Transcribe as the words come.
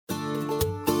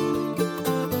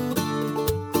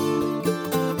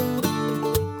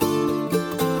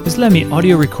This let me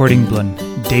audio recording blun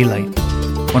Daylight.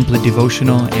 One play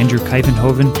devotional Andrew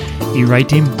Kuyvenhoven, I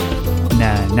Ritim,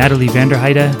 na Natalie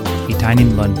Vanderheide, I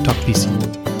tainim lun tokpisin.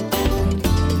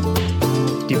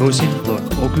 Devotion lun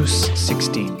August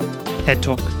 16. Head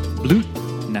talk Blut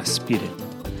na Spirit.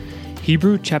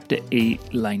 Hibru chapter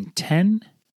 8, line 10,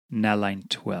 na line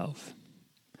 12.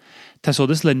 Tasol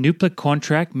Nupela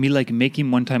Kontrak mi like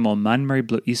mekim wantaim manmeri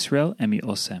Blut Israel emi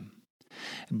Olsem.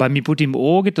 By mi putim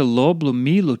Olgeta lo blu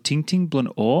mi lo tingting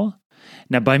blon o,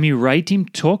 na by mi raitim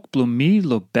tok blu mi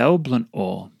lo bel blon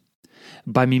o.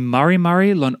 By mi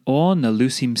marimari lon o na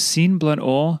lusim sin blon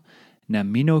o, na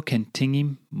mino ken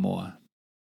tingim more.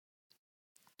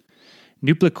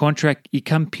 Nupela Kontrak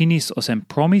ikam pinis Olsem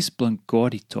promis blon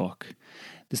God talk.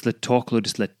 This le talk lo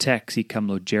this le teks ikam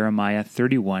lo Jeramaia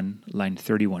 31, line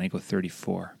 31 ego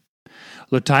 34.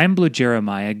 Lo taim blo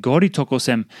Jeramaia, God talk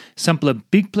Olsem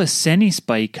SAMPELA senis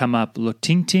by kamap lo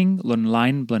tingting lon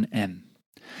lain blon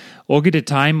Olgeta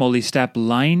taim oli stap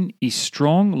lain I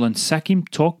strong lon sakim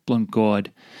talk blon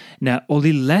God, na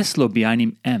oli less lo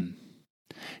bianim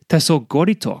Tasol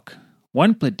God talk,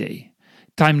 one day,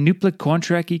 time Nupela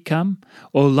Kontrak ikam,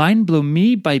 o lain blo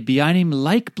mi by bianim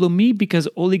laik blo mi because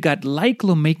oli got laik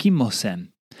lo mekim Olsem.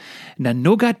 Na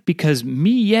no got because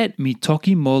mi yet mi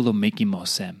toki mo lo mekim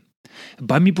Olsem.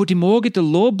 By mi putim Olgeta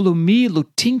lo blo mi lo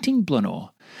tingting blon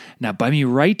o. Na by mi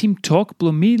raitim talk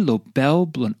blo mi lo bel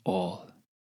blon all.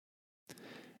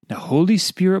 Na Holi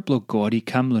Spirit blo God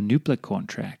ikam lo Nupela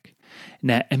Kontrak.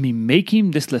 Na emi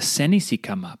mekim this la senis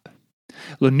kamap.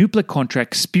 Lo Nupela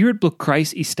Kontrak Spirit blo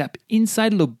Krais I step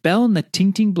inside lo bel na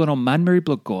tingting blon o manmeri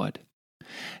blo God.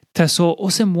 Tasol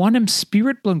Olsem wanem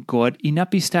Spirit blon God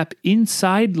inapi step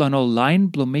inside lon o lain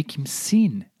blo mekim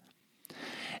sin.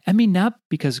 Emi nap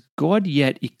because God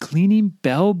yet I cleaning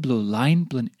bel blo lain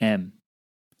blon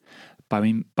By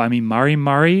mi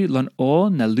marimari lon o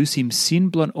na lusim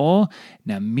sin blon o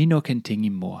na mino ken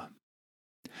tingim more.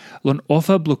 Lon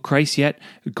offer blo Krais yet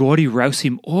God I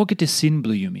rausim Olgeta sin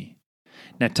blo yumi.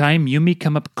 Na taim yumi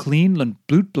kamap clean lon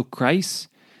Blut blo Krais,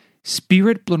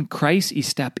 Spirit blon Krais I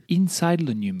stap inside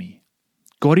lon yumi.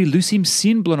 God I lusim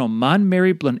sin blon o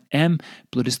manmeri blon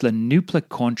blo dis la Nupela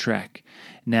Kontrak,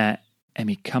 na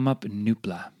emi kamap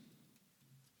Nupela.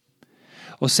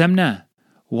 Olsem na,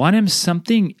 wanem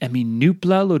something emi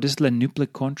Nupela lo dis la Nupela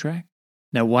Kontrak?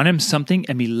 Na wanem something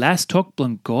emi last talk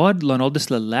blon God lon all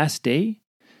dis la last day?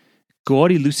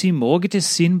 God I lusim Olgeta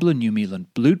sin blon yumi lon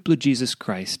Blut blo Jisas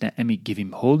Krais, na emi give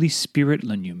him Holi Spirit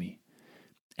lon yumi.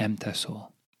 Tasol.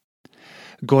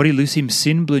 God I lusim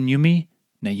sin blon yumi,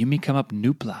 na yumi kamap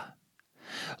Nupela.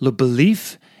 Lo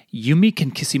belief yumi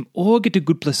can kiss him Olgeta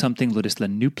good plus something lo dis la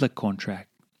Nupela Kontrak.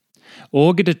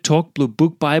 Olgeta talk blo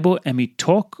Buk Baibel emi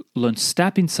talk lon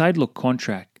stap inside lo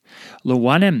kontrak. Lo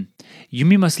wanem,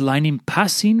 yumi must lain him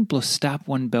passin blo stap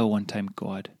one bel one time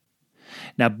God.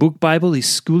 Na Buk Baibel is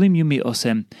schoolim yumi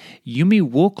Olsem, yumi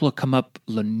walk lo come up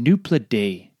lo Nupela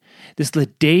day. This la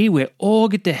day where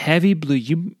Olgeta heavy blo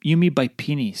yumi by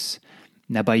pinis.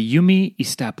 Na by yumi I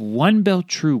stap one bel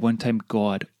true one time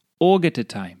God, Olgeta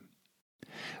time.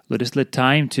 Lo dis la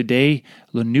time today,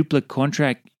 lo Nupela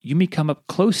Kontrak, yumi come up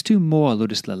close to more lo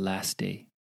dis la last day.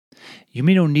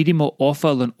 Yumi no need mo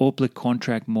offer lo Olpela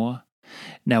Kontrak more.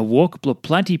 Now walk blo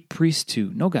plenty priest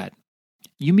too, no God.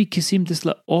 Yumi kiss him this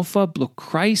la offer blo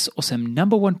Krais Olsem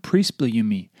number one priest blo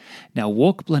yumi. Now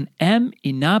walk blon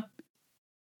inap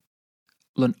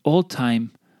lon all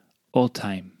time. Na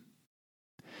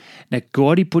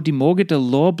God I putim Olgeta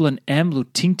lo blon lo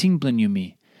tingting blon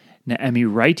yumi. Na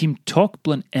emi raitim talk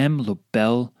blon lo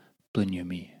bel blon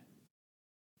yumi.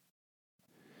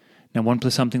 Now one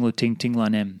plus something lo tingting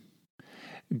lon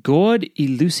God I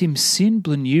lusim sin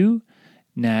blon you,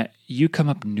 na you come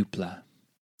up Nupela.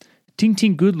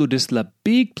 Tingting good lo dis la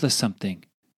big plus something,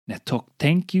 na talk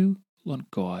thank you lon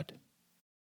God.